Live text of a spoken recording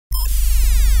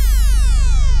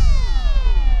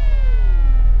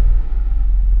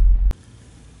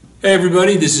Hey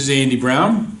everybody, this is Andy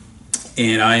Brown,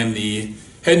 and I am the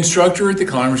head instructor at the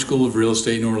Climer School of Real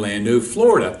Estate in Orlando,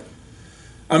 Florida.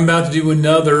 I'm about to do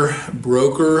another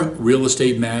broker real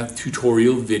estate math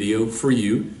tutorial video for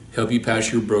you, help you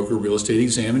pass your broker real estate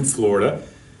exam in Florida.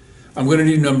 I'm going to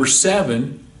do number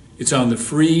 7. It's on the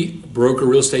free broker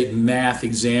real estate math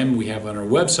exam we have on our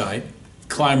website,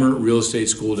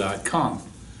 climerrealestateschool.com.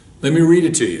 Let me read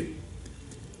it to you.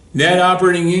 Net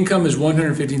operating income is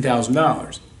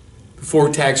 $115,000. Before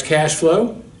tax cash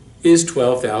flow is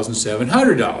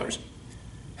 $12,700.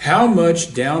 How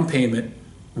much down payment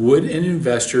would an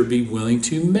investor be willing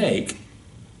to make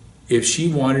if she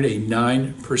wanted a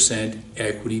 9%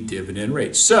 equity dividend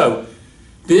rate? So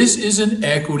this is an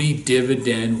equity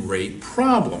dividend rate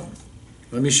problem.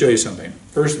 Let me show you something.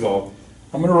 First of all,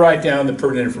 I'm going to write down the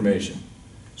pertinent information.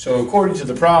 So according to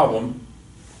the problem,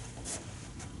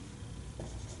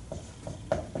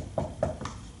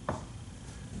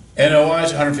 NOI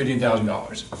is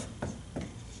 $115,000.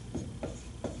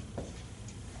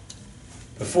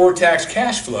 Before tax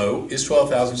cash flow is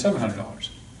 $12,700.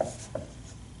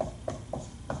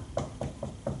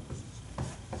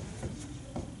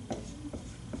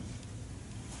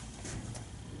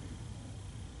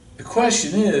 The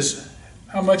question is,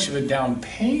 how much of a down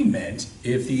payment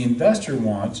if the investor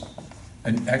wants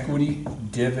an equity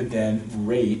dividend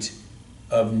rate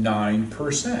of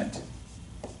 9%?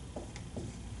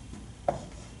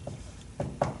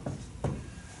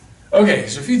 Okay,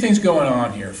 so a few things going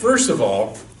on here. First of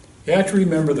all, you have to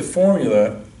remember the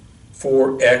formula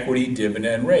for equity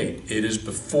dividend rate. It is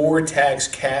before tax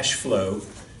cash flow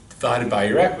divided by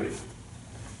your equity.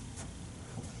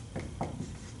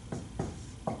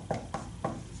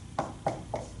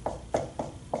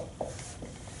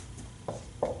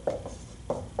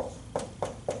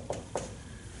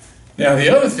 Now the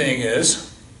other thing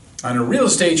is, on a real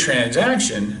estate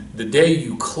transaction, the day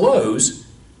you close,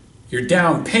 your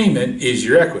down payment is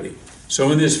your equity.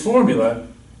 So in this formula,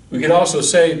 we could also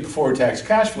say before tax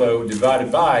cash flow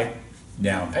divided by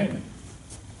down payment.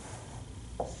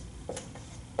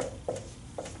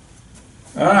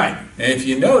 All right, and if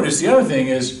you notice, the other thing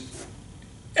is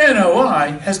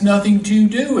NOI has nothing to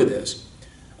do with this.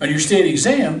 On your state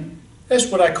exam, that's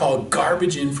what I call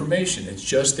garbage information. It's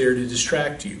just there to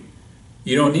distract you.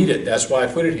 You don't need it, that's why I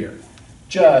put it here.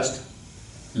 Just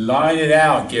line it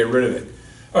out, get rid of it.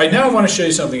 All right, now I want to show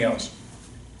you something else.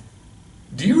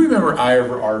 Do you remember I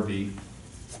over RV?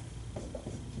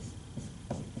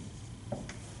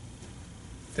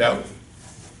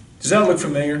 Does that look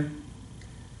familiar?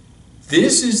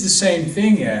 This is the same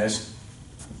thing as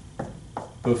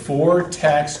before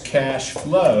tax cash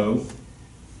flow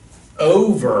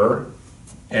over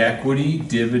equity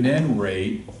dividend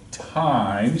rate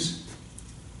times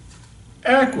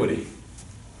equity.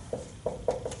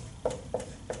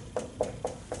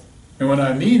 And what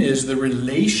I mean is the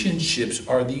relationships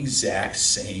are the exact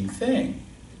same thing.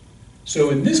 So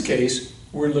in this case,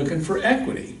 we're looking for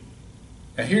equity.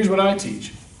 Now here's what I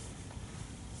teach.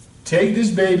 Take this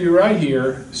baby right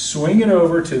here, swing it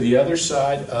over to the other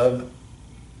side of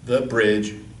the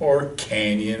bridge or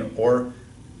canyon or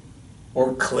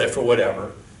cliff or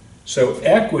whatever. So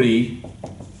equity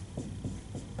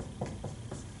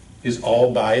is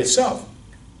all by itself.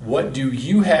 What do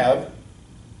you have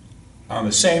on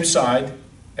the same side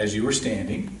as you were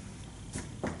standing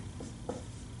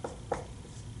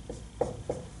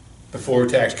before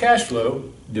tax cash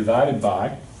flow divided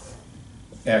by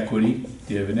equity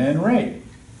dividend rate?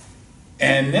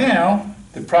 And now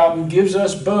the problem gives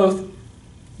us both.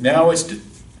 Now it's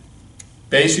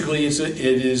basically it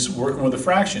is working with a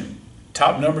fraction.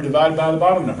 Top number divided by the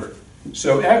bottom number.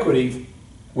 So equity,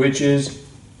 which is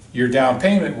your down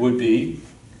payment, would be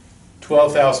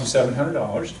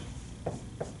 $12,700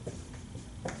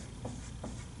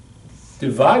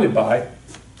 divided by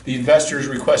the investor's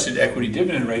requested equity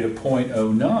dividend rate of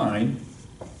 0.09.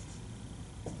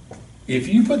 If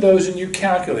you put those in your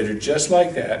calculator just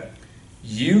like that,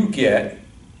 you get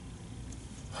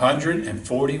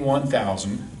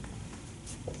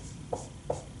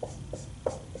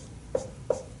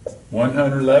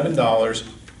 $141,111,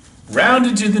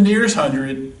 rounded to the nearest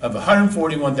hundred of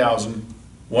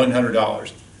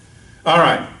 $141,100. All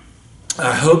right,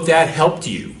 I hope that helped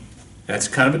you. That's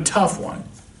kind of a tough one.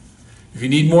 If you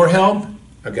need more help,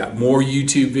 I've got more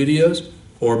YouTube videos,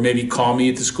 or maybe call me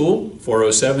at the school,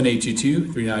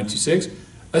 407-822-3926.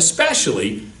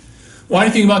 Especially, why do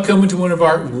you think about coming to one of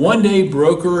our one-day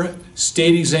broker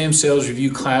state exam sales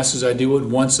review classes? I do it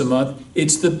once a month.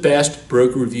 It's the best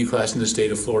broker review class in the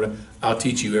state of Florida. I'll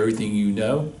teach you everything you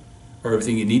know, or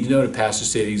everything you need to know to pass the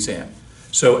state exam.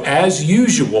 So as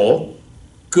usual,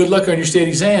 Good luck on your state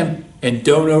exam, and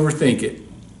don't overthink it.